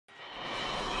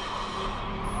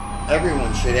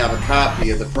everyone should have a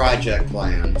copy of the project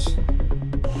plans.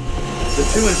 The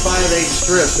 2 5/8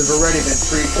 strips have already been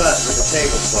pre-cut with a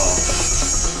table saw.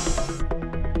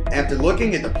 After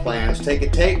looking at the plans, take a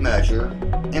tape measure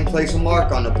and place a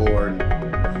mark on the board.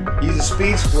 Use a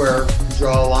speed square to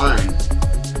draw a line.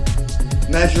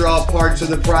 Measure all parts of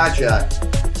the project.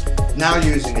 Now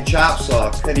using a chop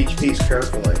saw, cut each piece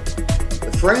carefully.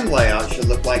 The frame layout should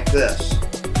look like this.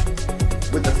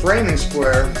 With the framing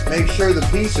square, make sure the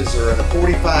pieces are at a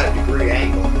 45-degree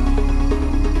angle.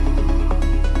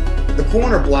 The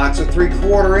corner blocks are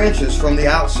 3/4 inches from the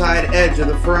outside edge of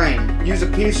the frame. Use a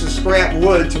piece of scrap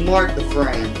wood to mark the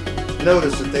frame.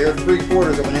 Notice that they are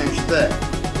 3/4 of an inch thick.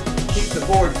 Keep the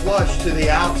board flush to the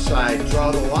outside,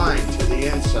 draw the line to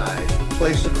the inside.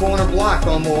 Place the corner block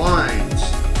on the lines.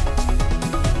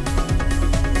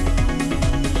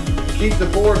 Keep the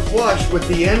board flush with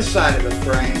the inside of the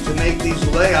frame to make these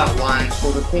layout lines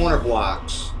for the corner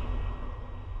blocks.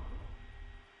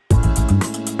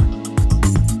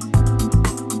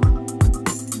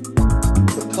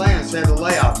 The plans have the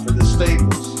layout for the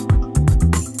staples.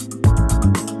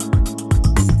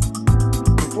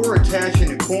 Before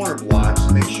attaching the corner blocks,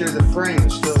 make sure the frame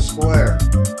is still square.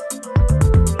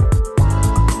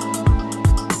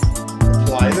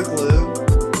 Apply the glue.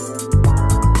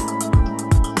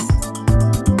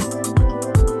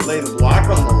 Lay the block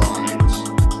on the lines.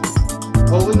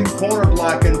 Holding the corner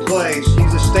block in place,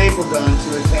 use a staple gun to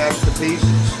attach the pieces.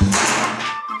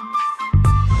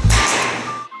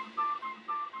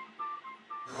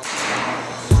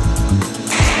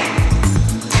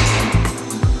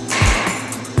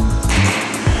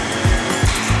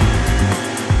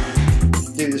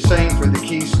 Do the same for the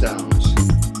keystones.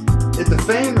 If the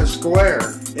frame is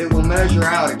square, it will measure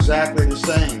out exactly the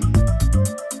same.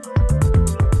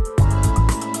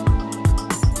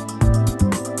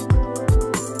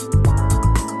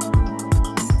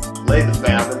 Lay the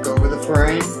fabric over the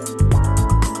frame.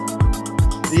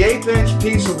 The 1/8-inch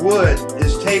piece of wood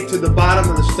is taped to the bottom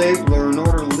of the stapler in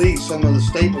order to leave some of the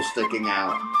staple sticking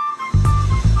out.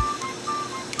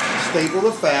 Staple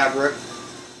the fabric,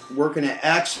 working an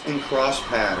X and cross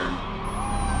pattern.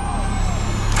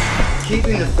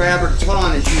 Keeping the fabric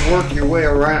taut as you work your way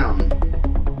around.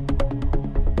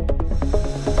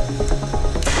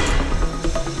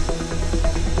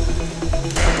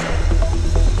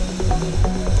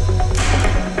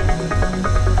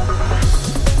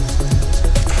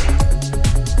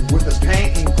 With the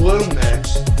paint and glue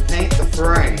mix, paint the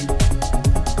frame.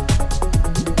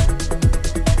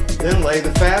 Then lay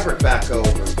the fabric back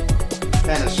over,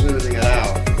 kind of smoothing it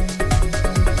out.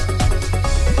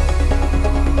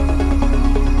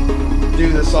 Do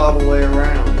this all the way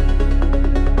around.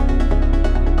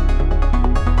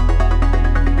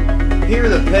 Here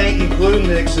the paint and glue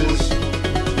mix is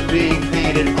being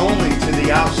painted only to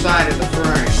the outside of the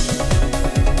frame.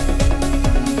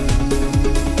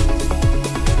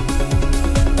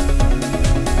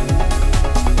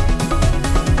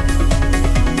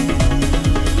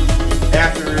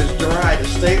 After it is dry, the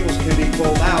staples can be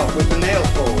pulled out with the nail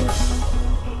puller.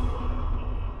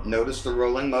 Notice the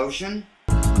rolling motion.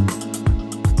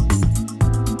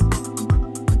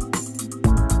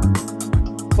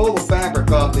 Pull the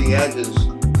fabric off the edges,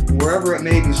 wherever it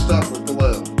may be stuck with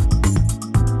glue.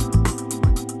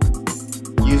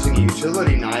 Using a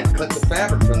utility knife, cut the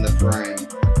fabric from the frame.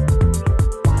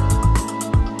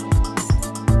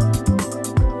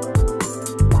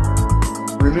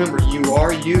 Remember, you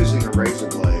are using a razor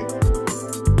blade.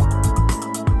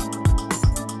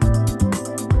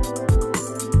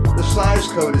 The size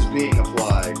code is being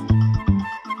applied.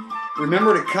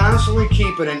 Remember to constantly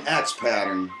keep it an X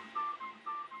pattern.